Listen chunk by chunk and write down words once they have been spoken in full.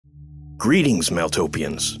Greetings,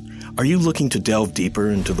 Meltopians. Are you looking to delve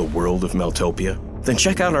deeper into the world of Meltopia? Then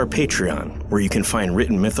check out our Patreon, where you can find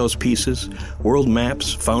written mythos pieces, world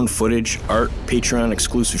maps, found footage, art,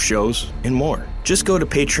 Patreon-exclusive shows, and more. Just go to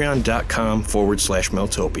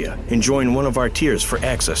patreon.com/Meltopia and join one of our tiers for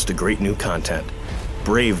access to great new content.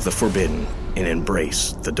 Brave the forbidden and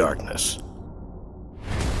embrace the darkness.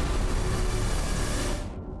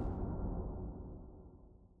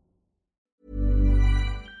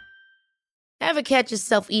 Ever catch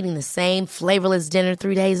yourself eating the same flavorless dinner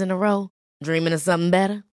 3 days in a row? Dreaming of something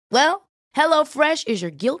better? Well, HelloFresh is your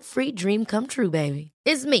guilt-free dream come true, baby.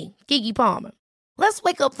 It's me, Keke Palmer. Let's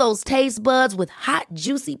wake up those taste buds with hot,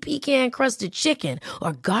 juicy pecan-crusted chicken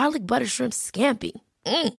or garlic butter shrimp scampi.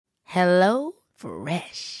 Hello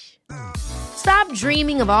Fresh. Stop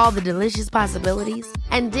dreaming of all the delicious possibilities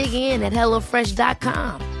and dig in at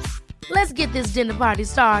HelloFresh.com. Let's get this dinner party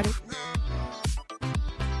started.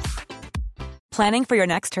 Planning for your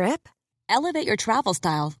next trip? Elevate your travel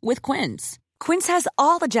style with Quince. Quince has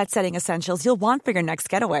all the jet-setting essentials you'll want for your next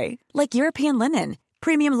getaway, like European linen,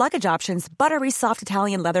 premium luggage options, buttery soft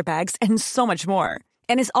Italian leather bags, and so much more.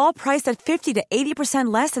 And is all priced at 50 to 80%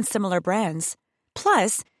 less than similar brands.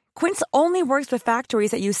 Plus, Quince only works with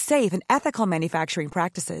factories that use safe and ethical manufacturing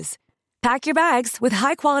practices. Pack your bags with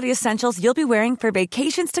high-quality essentials you'll be wearing for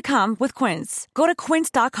vacations to come with Quince. Go to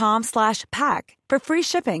quince.com/pack for free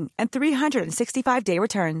shipping and 365-day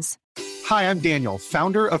returns. Hi, I'm Daniel,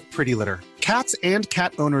 founder of Pretty Litter. Cats and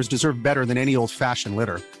cat owners deserve better than any old-fashioned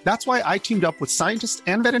litter. That's why I teamed up with scientists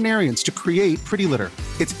and veterinarians to create Pretty Litter.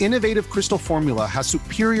 Its innovative crystal formula has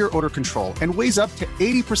superior odor control and weighs up to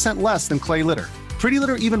 80% less than clay litter. Pretty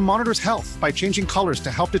Litter even monitors health by changing colors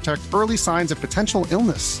to help detect early signs of potential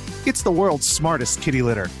illness. It's the world's smartest kitty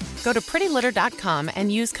litter. Go to prettylitter.com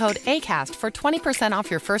and use code ACAST for 20%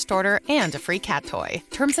 off your first order and a free cat toy.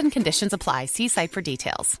 Terms and conditions apply. See site for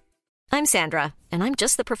details. I'm Sandra, and I'm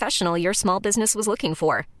just the professional your small business was looking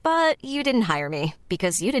for. But you didn't hire me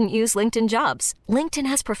because you didn't use LinkedIn Jobs. LinkedIn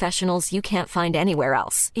has professionals you can't find anywhere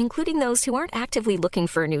else, including those who aren't actively looking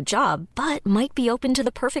for a new job, but might be open to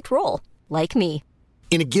the perfect role, like me.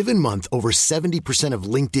 In a given month, over 70% of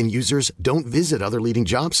LinkedIn users don't visit other leading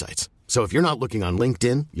job sites. So if you're not looking on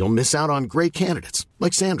LinkedIn, you'll miss out on great candidates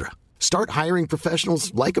like Sandra. Start hiring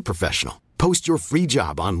professionals like a professional. Post your free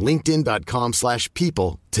job on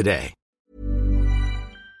linkedin.com/people today.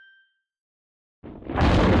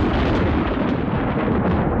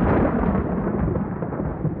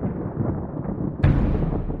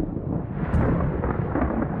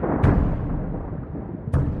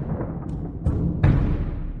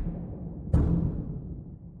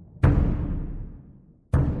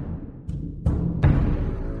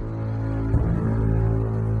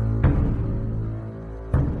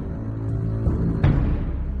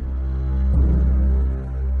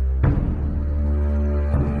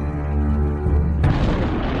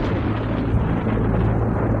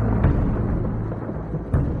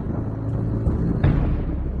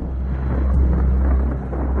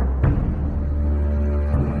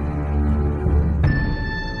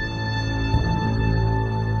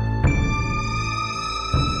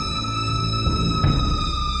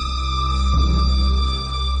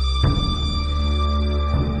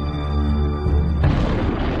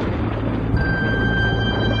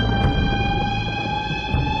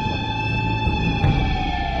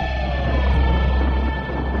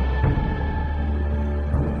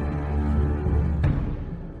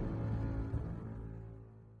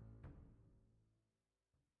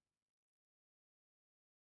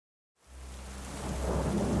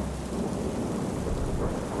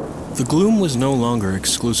 The gloom was no longer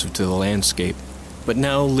exclusive to the landscape, but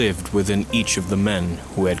now lived within each of the men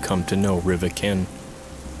who had come to know Rivakin.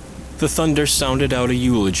 The thunder sounded out a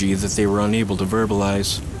eulogy that they were unable to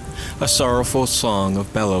verbalize, a sorrowful song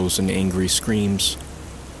of bellows and angry screams.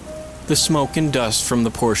 The smoke and dust from the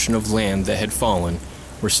portion of land that had fallen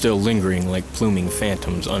were still lingering like pluming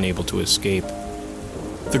phantoms unable to escape.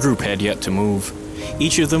 The group had yet to move,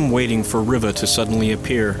 each of them waiting for Riva to suddenly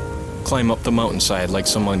appear, climb up the mountainside like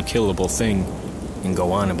some unkillable thing, and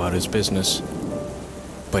go on about his business.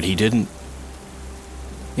 But he didn't.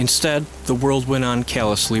 Instead, the world went on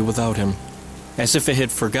callously without him, as if it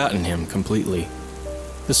had forgotten him completely.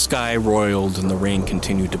 The sky roiled and the rain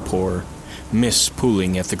continued to pour, mists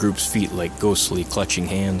pooling at the group's feet like ghostly clutching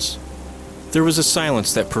hands. There was a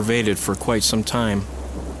silence that pervaded for quite some time,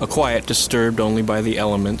 a quiet disturbed only by the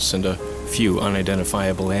elements and a few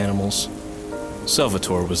unidentifiable animals.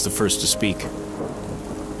 Salvatore was the first to speak.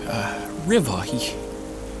 Riva,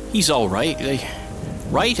 he's all right.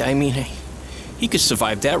 Right? I mean, he could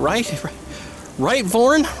survive that, right? Right,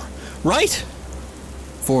 Voren? right?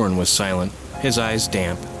 Voren was silent, his eyes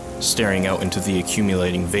damp, staring out into the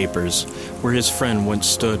accumulating vapors where his friend once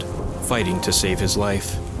stood, fighting to save his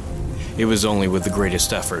life. It was only with the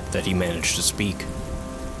greatest effort that he managed to speak.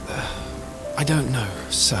 I don't know,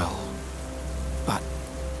 Sel. But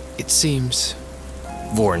it seems...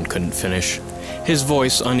 Voren couldn't finish, his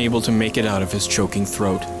voice unable to make it out of his choking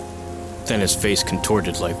throat. Then his face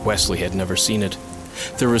contorted like Wesley had never seen it.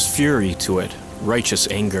 There was fury to it, righteous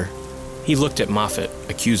anger. He looked at Moffat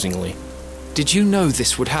accusingly. Did you know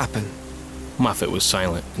this would happen? Moffat was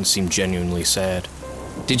silent and seemed genuinely sad.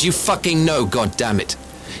 Did you fucking know, goddammit?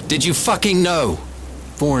 Did you fucking know?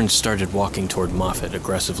 Voren started walking toward Moffat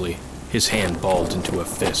aggressively, his hand balled into a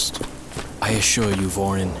fist. I assure you,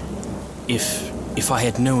 Voren, if I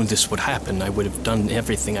had known this would happen, I would have done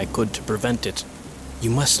everything I could to prevent it. You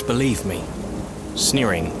must believe me.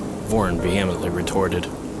 Sneering, Voren vehemently retorted.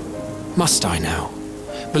 Must I now?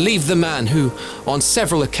 Believe the man who, on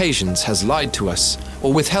several occasions, has lied to us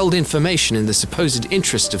or withheld information in the supposed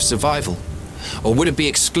interest of survival? Or would it be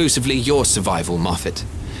exclusively your survival, Moffat,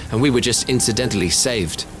 and we were just incidentally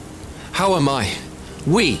saved? How am I,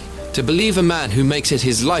 we, to believe a man who makes it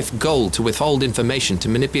his life goal to withhold information to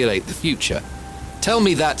manipulate the future? Tell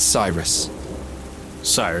me that, Cyrus.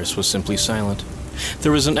 Cyrus was simply silent.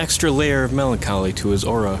 There was an extra layer of melancholy to his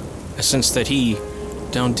aura, a sense that he,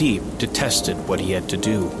 down deep, detested what he had to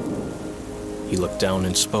do. He looked down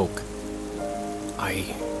and spoke.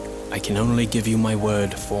 I can only give you my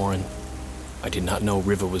word, Voren. I did not know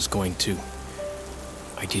Riva was going to.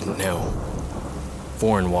 I didn't know.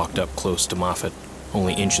 Voren walked up close to Moffat,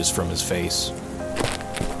 only inches from his face.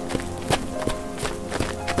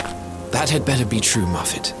 That had better be true,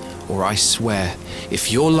 Moffat, or I swear,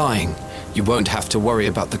 if you're lying, you won't have to worry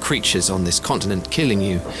about the creatures on this continent killing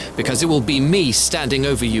you, because it will be me standing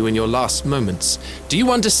over you in your last moments. Do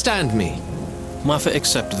you understand me? Moffat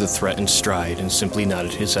accepted the threat in stride and simply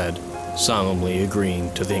nodded his head, solemnly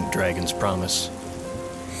agreeing to the Ink Dragon's promise.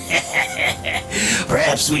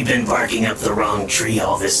 Perhaps we've been barking up the wrong tree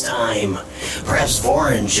all this time. Perhaps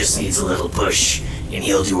Voren just needs a little push, and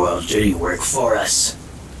he'll do all the dirty work for us.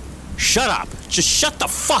 Shut up! Just shut the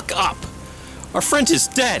fuck up! Our friend is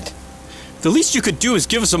dead. The least you could do is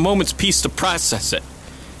give us a moment's peace to process it.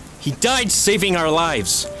 He died saving our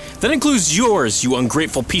lives. That includes yours, you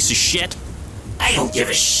ungrateful piece of shit. I don't give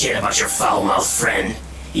a shit about your foul-mouthed friend.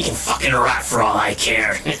 He can fucking rot for all I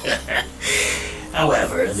care.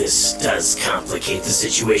 However, this does complicate the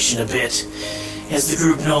situation a bit, as the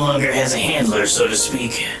group no longer has a handler, so to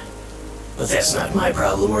speak. But that's not my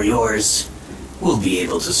problem or yours. We'll be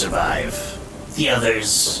able to survive. The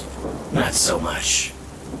others, not so much.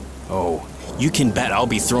 Oh, you can bet I'll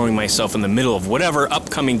be throwing myself in the middle of whatever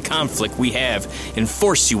upcoming conflict we have and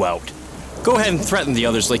force you out. Go ahead and threaten the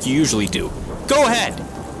others like you usually do. Go ahead!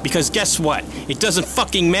 Because guess what? It doesn't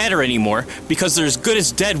fucking matter anymore, because they're as good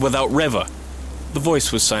as dead without Riva. The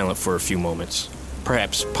voice was silent for a few moments,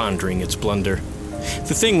 perhaps pondering its blunder.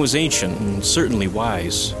 The thing was ancient and certainly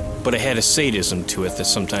wise, but it had a sadism to it that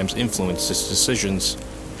sometimes influenced its decisions.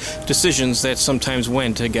 Decisions that sometimes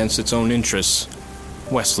went against its own interests.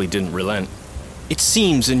 Wesley didn't relent. It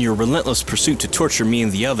seems in your relentless pursuit to torture me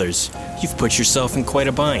and the others, you've put yourself in quite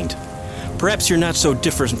a bind. Perhaps you're not so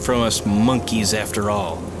different from us monkeys after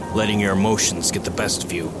all, letting your emotions get the best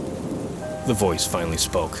of you. The voice finally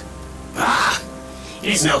spoke. It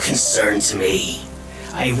is no concern to me.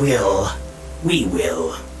 We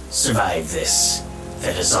will survive this.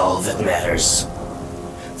 That is all that matters.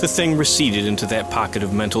 The thing receded into that pocket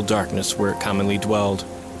of mental darkness where it commonly dwelled,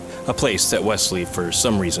 a place that Wesley, for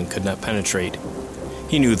some reason, could not penetrate.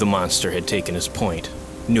 He knew the monster had taken his point,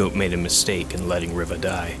 knew it made a mistake in letting Riva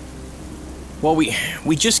die. Well,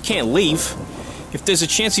 we just can't leave. If there's a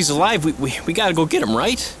chance he's alive, we gotta go get him,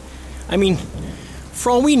 right? I mean,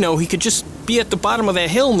 for all we know, he could just be at the bottom of that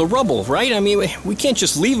hill in the rubble, right? I mean, we can't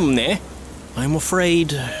just leave him there. I'm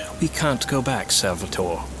afraid we can't go back,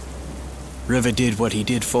 Salvatore. Riva did what he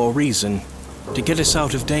did for a reason, to get us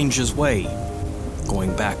out of danger's way.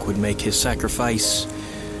 Going back would make his sacrifice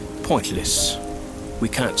pointless. We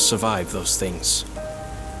can't survive those things.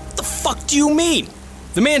 The fuck do you mean?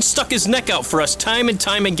 The man stuck his neck out for us time and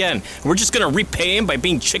time again, and we're just gonna repay him by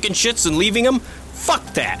being chicken shits and leaving him? Fuck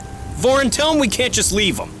that! Voren, tell him we can't just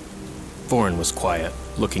leave him. Voren was quiet,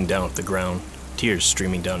 looking down at the ground, tears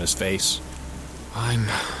streaming down his face. I'm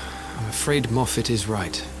afraid Moffat is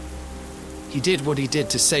right. He did what he did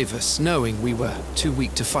to save us, knowing we were too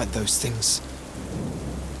weak to fight those things.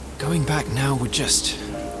 Going back now would just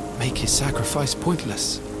make his sacrifice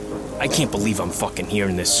pointless. I can't believe I'm fucking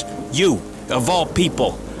hearing this. You, of all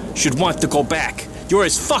people, should want to go back. You're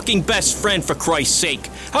his fucking best friend, for Christ's sake.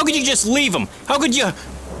 How could you just leave him? How could you...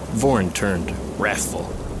 Vorin turned, wrathful.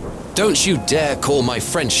 Don't you dare call my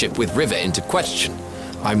friendship with River into question.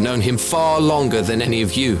 I've known him far longer than any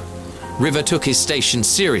of you. River took his station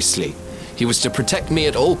seriously. He was to protect me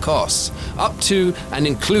at all costs, up to and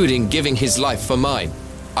including giving his life for mine.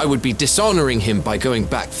 I would be dishonoring him by going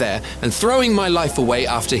back there and throwing my life away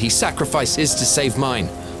after he sacrificed his to save mine.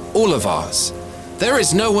 All of ours. There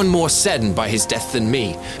is no one more saddened by his death than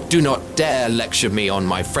me. Do not dare lecture me on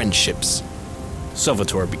my friendships.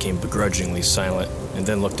 Salvatore became begrudgingly silent and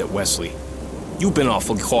then looked at Wesley. You've been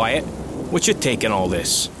awful quiet. What's your take on all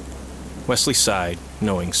this? Wesley sighed,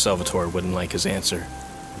 knowing Salvatore wouldn't like his answer.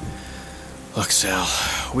 Look, Sal,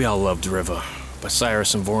 we all loved Riva, but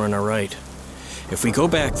Cyrus and Vorin are right. If we go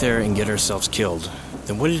back there and get ourselves killed,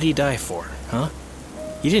 then what did he die for, huh?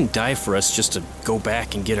 He didn't die for us just to go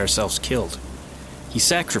back and get ourselves killed. He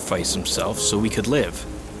sacrificed himself so we could live.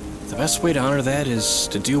 The best way to honor that is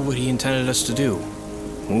to do what he intended us to do.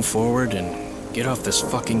 Move forward and get off this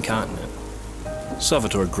fucking continent.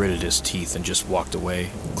 Salvatore gritted his teeth and just walked away,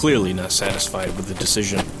 clearly not satisfied with the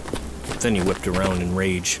decision. Then he whipped around in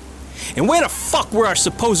rage. And where the fuck were our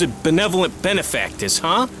supposed benevolent benefactors,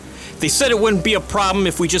 huh? They said it wouldn't be a problem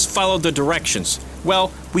if we just followed the directions.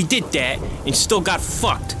 Well, we did that and still got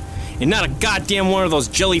fucked. And not a goddamn one of those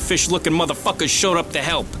jellyfish-looking motherfuckers showed up to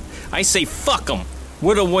help. I say fuck them.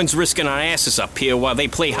 We're the ones risking our asses up here while they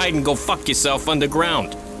play hide-and-go-fuck-yourself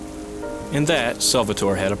underground. In that,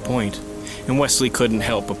 Salvatore had a point, and Wesley couldn't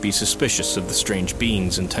help but be suspicious of the strange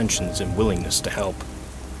being's intentions and willingness to help.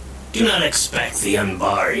 Do not expect the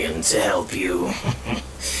Umbarian to help you.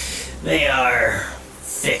 They are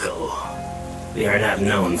fickle. They are not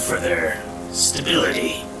known for their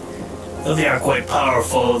stability. Though they are quite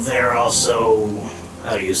powerful, they are also,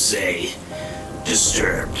 how do you say,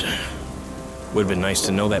 disturbed. Would have been nice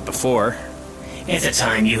to know that before. At the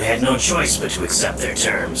time, you had no choice but to accept their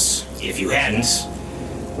terms. If you hadn't,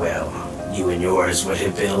 well, you and yours would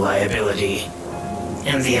have been a liability.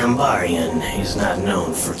 And the Umbarian is not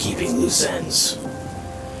known for keeping loose ends.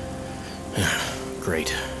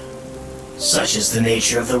 Great. Such is the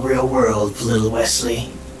nature of the real world, little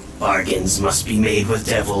Wesley. Bargains must be made with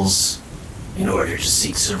devils in order to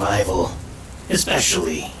seek survival,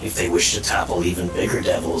 especially if they wish to topple even bigger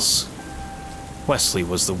devils. Wesley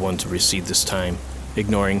was the one to recede this time,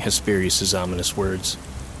 ignoring Hesperius' ominous words.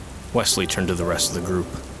 Wesley turned to the rest of the group.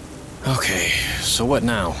 Okay, so what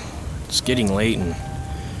now? It's getting late and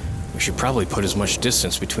we should probably put as much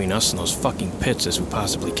distance between us and those fucking pits as we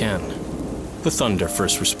possibly can. The thunder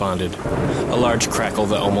first responded, a large crackle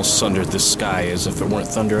that almost sundered the sky as if it weren't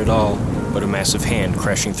thunder at all, but a massive hand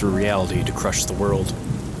crashing through reality to crush the world.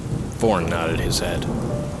 Vorin nodded his head.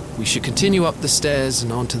 We should continue up the stairs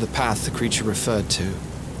and onto the path the creature referred to.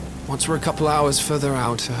 Once we're a couple hours further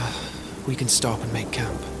out, we can stop and make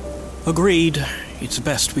camp. Agreed. It's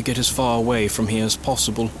best we get as far away from here as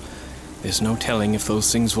possible. There's no telling if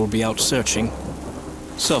those things will be out searching.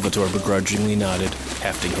 Salvatore begrudgingly nodded,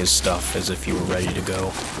 hefting his stuff as if he were ready to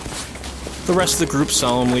go. The rest of the group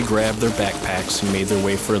solemnly grabbed their backpacks and made their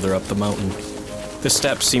way further up the mountain. The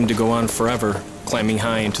steps seemed to go on forever, climbing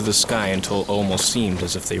high into the sky until it almost seemed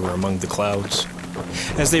as if they were among the clouds.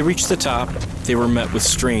 As they reached the top, they were met with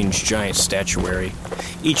strange giant statuary,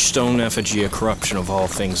 each stone effigy a corruption of all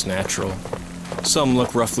things natural. Some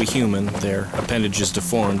look roughly human, their appendages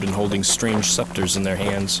deformed and holding strange scepters in their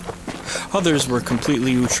hands. Others were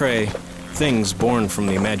completely outre, things born from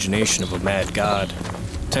the imagination of a mad god.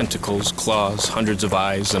 Tentacles, claws, hundreds of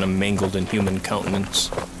eyes, and a mangled inhuman countenance.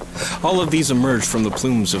 All of these emerged from the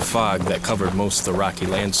plumes of fog that covered most of the rocky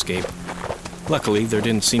landscape. Luckily, there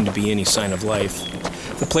didn't seem to be any sign of life.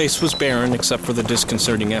 The place was barren except for the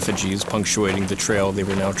disconcerting effigies punctuating the trail they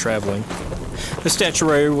were now traveling. The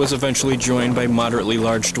statuary was eventually joined by moderately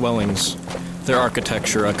large dwellings, their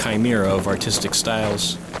architecture a chimera of artistic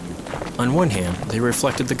styles. On one hand, they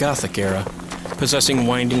reflected the Gothic era, possessing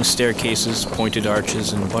winding staircases, pointed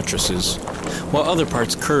arches, and buttresses, while other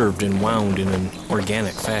parts curved and wound in an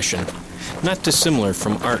organic fashion, not dissimilar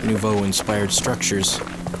from Art Nouveau-inspired structures.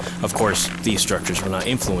 Of course, these structures were not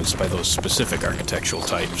influenced by those specific architectural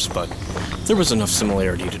types, but there was enough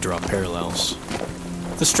similarity to draw parallels.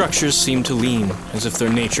 The structures seemed to lean, as if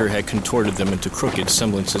their nature had contorted them into crooked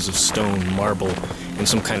semblances of stone, marble, and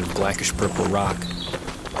some kind of blackish-purple rock.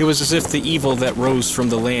 It was as if the evil that rose from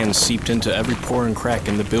the land seeped into every pore and crack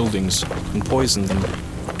in the buildings and poisoned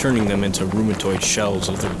them, turning them into rheumatoid shells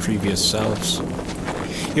of their previous selves.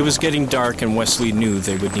 It was getting dark, and Wesley knew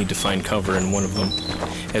they would need to find cover in one of them,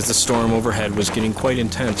 as the storm overhead was getting quite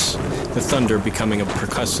intense, the thunder becoming a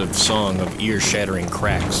percussive song of ear-shattering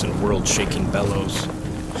cracks and world-shaking bellows.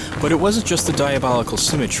 But it wasn't just the diabolical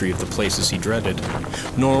symmetry of the places he dreaded,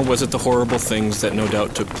 nor was it the horrible things that no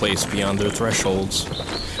doubt took place beyond their thresholds,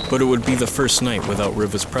 but it would be the first night without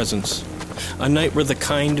Riva's presence. A night where the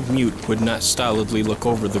kind mute would not stolidly look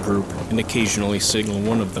over the group and occasionally signal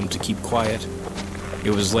one of them to keep quiet.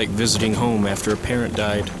 It was like visiting home after a parent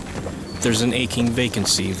died. There's an aching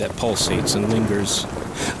vacancy that pulsates and lingers.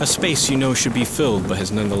 A space you know should be filled but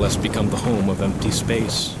has nonetheless become the home of empty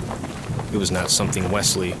space. It was not something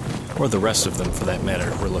Wesley, or the rest of them for that matter,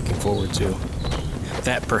 were looking forward to.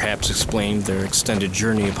 That perhaps explained their extended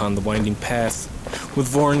journey upon the winding path, with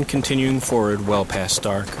Vorn continuing forward well past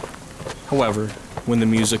dark. However, when the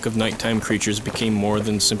music of nighttime creatures became more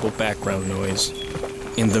than simple background noise,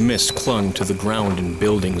 and the mist clung to the ground in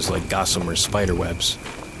buildings like gossamer spiderwebs,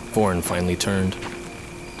 Vorn finally turned.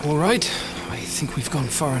 All right, I think we've gone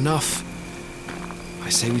far enough. I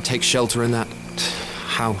say we take shelter in that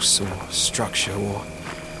house or structure or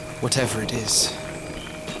whatever it is.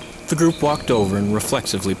 The group walked over and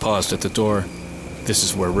reflexively paused at the door. This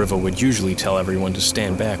is where Riva would usually tell everyone to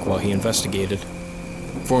stand back while he investigated.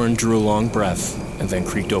 Vorn drew a long breath and then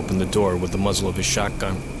creaked open the door with the muzzle of his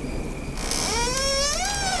shotgun.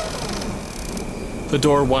 The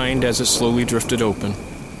door whined as it slowly drifted open.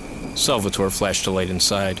 Salvatore flashed a light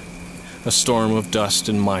inside, a storm of dust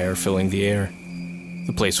and mire filling the air.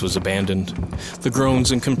 The place was abandoned, the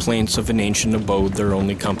groans and complaints of an ancient abode their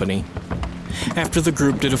only company. After the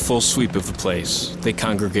group did a full sweep of the place, they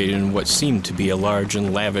congregated in what seemed to be a large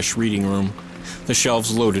and lavish reading room, the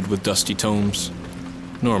shelves loaded with dusty tomes.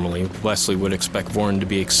 Normally, Wesley would expect Vorn to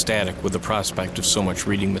be ecstatic with the prospect of so much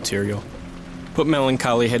reading material, but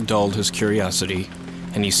melancholy had dulled his curiosity,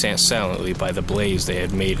 and he sat silently by the blaze they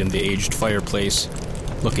had made in the aged fireplace,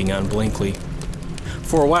 looking on blankly.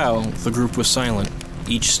 For a while, the group was silent,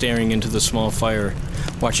 each staring into the small fire,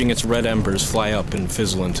 watching its red embers fly up and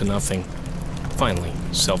fizzle into nothing. Finally,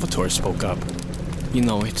 Salvatore spoke up. You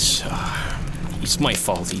know, it's my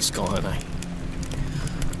fault he's gone.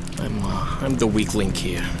 I'm the weak link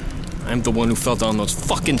here. I'm the one who fell down those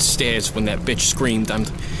fucking stairs when that bitch screamed.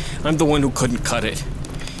 I'm the one who couldn't cut it.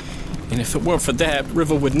 And if it weren't for that,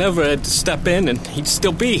 Riva would never have to step in and he'd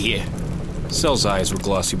still be here. Sel's eyes were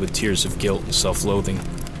glossy with tears of guilt and self-loathing.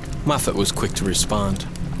 Moffat was quick to respond.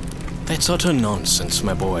 That's utter nonsense,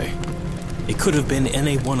 my boy. It could have been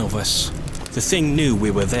any one of us. The thing knew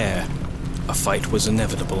we were there. A fight was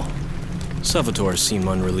inevitable. Salvatore seemed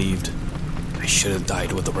unrelieved. I should have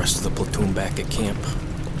died with the rest of the platoon back at camp.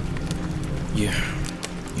 You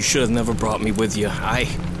should have never brought me with you.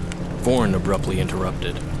 Vorn abruptly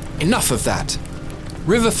interrupted. Enough of that.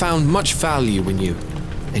 Riva found much value in you,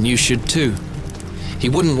 and you should too. He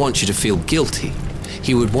wouldn't want you to feel guilty.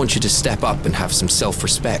 He would want you to step up and have some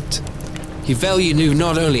self-respect. He valued you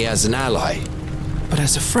not only as an ally, but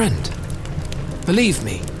as a friend. Believe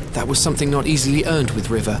me, that was something not easily earned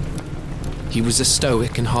with Riva. He was a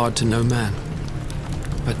stoic and hard-to-know man.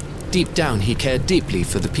 But deep down, he cared deeply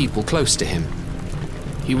for the people close to him.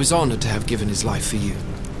 He was honored to have given his life for you.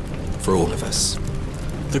 For all of us.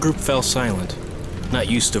 The group fell silent, not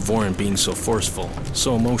used to Vorn being so forceful,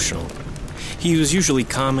 so emotional. He was usually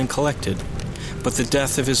calm and collected, but the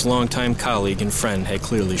death of his longtime colleague and friend had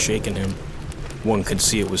clearly shaken him. One could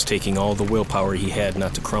see it was taking all the willpower he had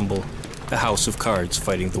not to crumble, a house of cards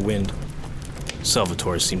fighting the wind.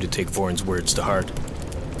 Salvatore seemed to take Vorn's words to heart.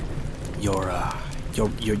 You're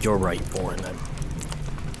right, Vorn.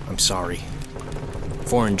 I'm sorry.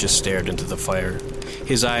 Vorn just stared into the fire,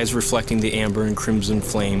 his eyes reflecting the amber and crimson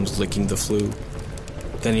flames licking the flue.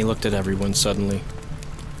 Then he looked at everyone suddenly.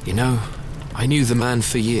 You know, I knew the man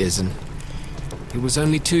for years, and it was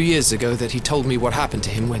only 2 years ago that he told me what happened to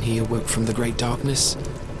him when he awoke from the great darkness.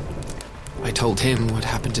 I told him what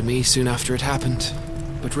happened to me soon after it happened.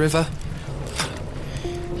 But Riva,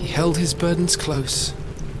 he held his burdens close.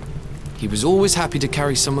 He was always happy to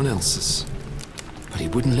carry someone else's, but he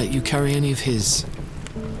wouldn't let you carry any of his.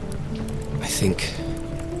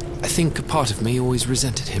 I think a part of me always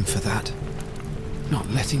resented him for that. Not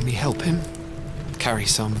letting me help him carry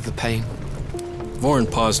some of the pain. Vorn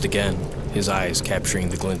paused again, his eyes capturing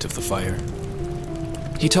the glint of the fire.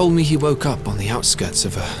 He told me he woke up on the outskirts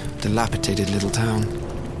of a dilapidated little town.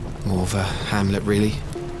 More of a hamlet, really.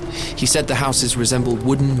 He said the houses resembled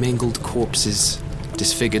wooden, mangled corpses,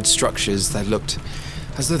 disfigured structures that looked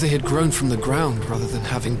as though they had grown from the ground rather than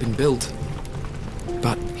having been built.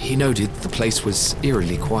 But he noted the place was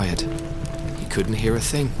eerily quiet. He couldn't hear a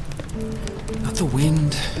thing. Not the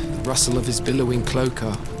wind, the rustle of his billowing cloak,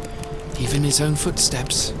 or even his own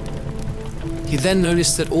footsteps. He then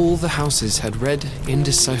noticed that all the houses had red,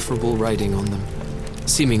 indecipherable writing on them,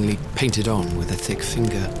 seemingly painted on with a thick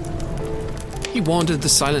finger. He wandered the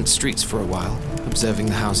silent streets for a while, observing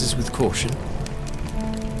the houses with caution.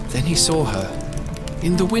 Then he saw her.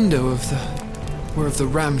 In the window of the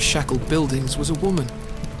ramshackle buildings was a woman.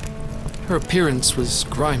 Her appearance was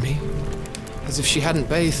grimy, as if she hadn't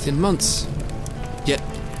bathed in months. Yet,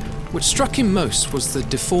 what struck him most was the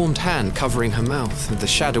deformed hand covering her mouth and the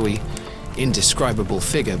shadowy, indescribable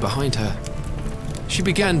figure behind her. She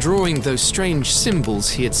began drawing those strange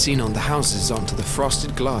symbols he had seen on the houses onto the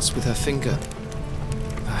frosted glass with her finger.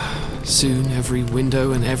 Soon every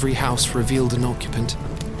window and every house revealed an occupant,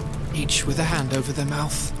 each with a hand over their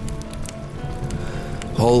mouth,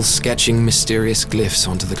 all sketching mysterious glyphs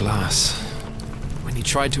onto the glass. When he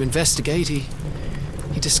tried to investigate, he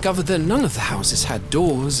discovered that none of the houses had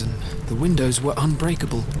doors and the windows were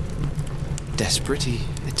unbreakable. Desperate, he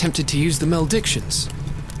attempted to use the maledictions,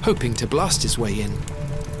 hoping to blast his way in.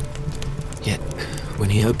 Yet, when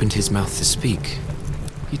he opened his mouth to speak,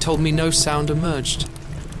 he told me no sound emerged.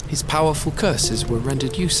 His powerful curses were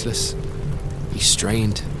rendered useless. He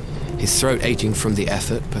strained, his throat aching from the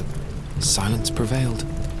effort, but silence prevailed.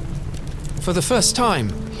 For the first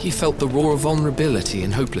time, he felt the raw vulnerability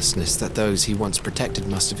and hopelessness that those he once protected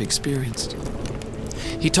must have experienced.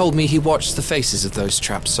 He told me he watched the faces of those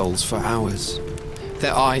trapped souls for hours.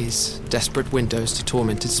 Their eyes, desperate windows to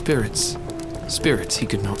tormented spirits. Spirits he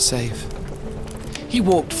could not save. He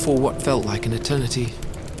walked for what felt like an eternity,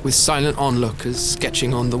 with silent onlookers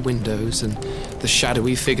sketching on the windows and the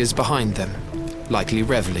shadowy figures behind them, likely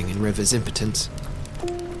reveling in River's impotence.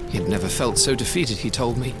 He had never felt so defeated, he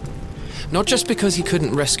told me. Not just because he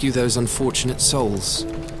couldn't rescue those unfortunate souls,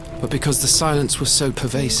 but because the silence was so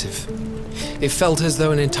pervasive. It felt as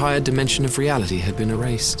though an entire dimension of reality had been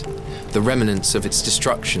erased, the remnants of its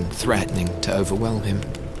destruction threatening to overwhelm him.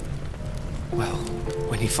 Well,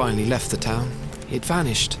 when he finally left the town, it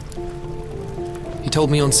vanished. He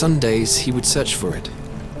told me on Sundays he would search for it,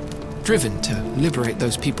 driven to liberate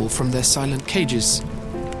those people from their silent cages,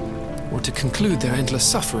 or to conclude their endless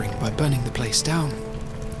suffering by burning the place down.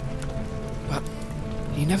 But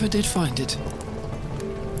he never did find it.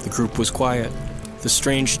 The group was quiet, the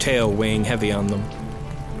strange tale weighing heavy on them.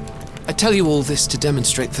 I tell you all this to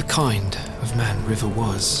demonstrate the kind of man River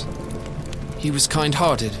was. He was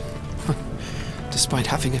kind-hearted, despite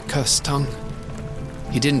having a cursed tongue.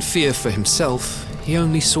 He didn't fear for himself, he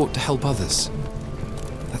only sought to help others.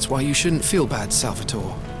 That's why you shouldn't feel bad,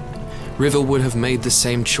 Salvatore. River would have made the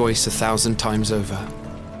same choice 1,000 times over.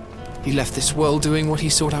 He left this world doing what he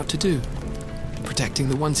sought out to do, protecting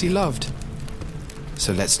the ones he loved.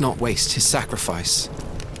 So let's not waste his sacrifice,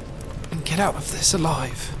 and get out of this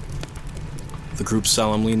alive. The group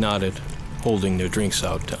solemnly nodded, holding their drinks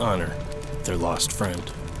out to honor their lost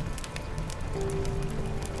friend.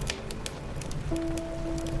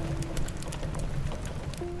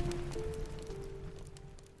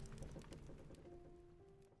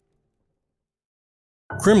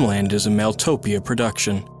 Grimland is a Maltopia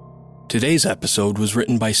production. Today's episode was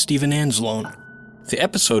written by Stephen Anzalone. The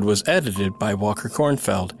episode was edited by Walker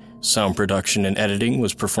Kornfeld. Sound production and editing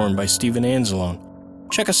was performed by Stephen Anzalone.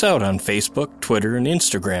 Check us out on Facebook, Twitter, and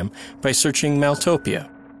Instagram by searching Maltopia.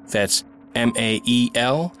 That's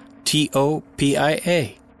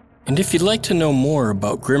Maeltopia. And if you'd like to know more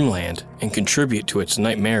about Grimland and contribute to its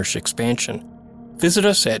nightmarish expansion, visit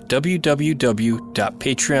us at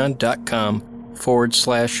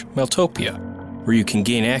www.patreon.com/Maltopia, where you can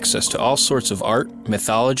gain access to all sorts of art,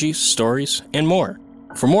 mythology, stories, and more.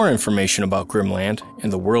 For more information about Grimland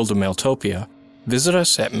and the world of Maltopia, visit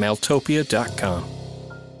us at maltopia.com.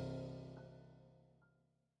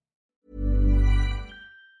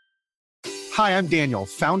 Hi, I'm Daniel,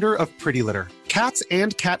 founder of Pretty Litter. Cats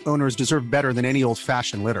and cat owners deserve better than any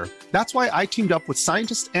old-fashioned litter. That's why I teamed up with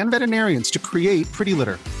scientists and veterinarians to create Pretty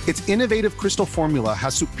Litter. Its innovative crystal formula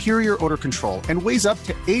has superior odor control and weighs up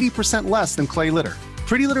to 80% less than clay litter.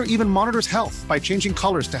 Pretty Litter even monitors health by changing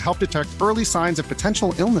colors to help detect early signs of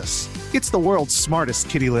potential illness. It's the world's smartest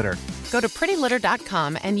kitty litter. Go to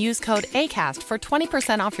prettylitter.com and use code ACAST for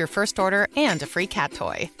 20% off your first order and a free cat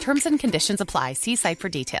toy. Terms and conditions apply. See site for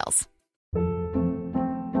details.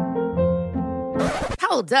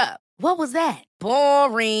 Hold up. What was that?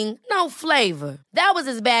 Boring. No flavor. That was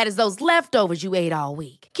as bad as those leftovers you ate all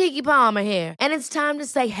week. Keke Palmer here, and it's time to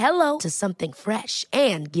say hello to something fresh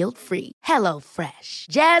and guilt-free. Hello Fresh.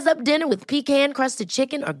 Jazz up dinner with pecan-crusted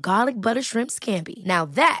chicken or garlic butter shrimp scampi. Now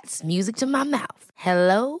that's music to my mouth.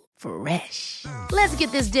 Hello Fresh. Let's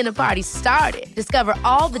get this dinner party started. Discover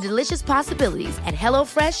all the delicious possibilities at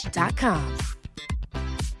HelloFresh.com.